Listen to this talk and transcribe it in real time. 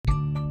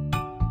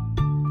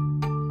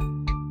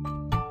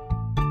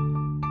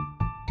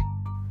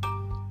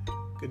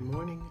Good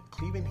morning,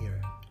 Cleveland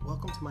here.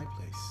 Welcome to my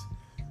place.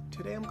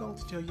 Today I'm going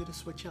to tell you to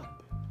switch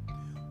up.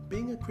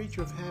 Being a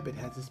creature of habit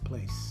has its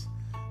place,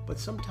 but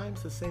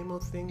sometimes the same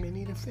old thing may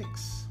need a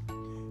fix.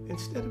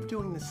 Instead of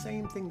doing the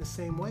same thing the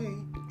same way,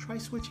 try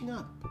switching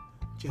up.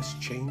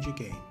 Just change your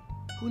game.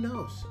 Who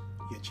knows?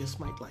 You just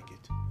might like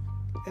it.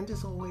 And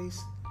as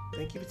always,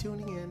 thank you for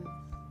tuning in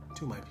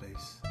to my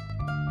place.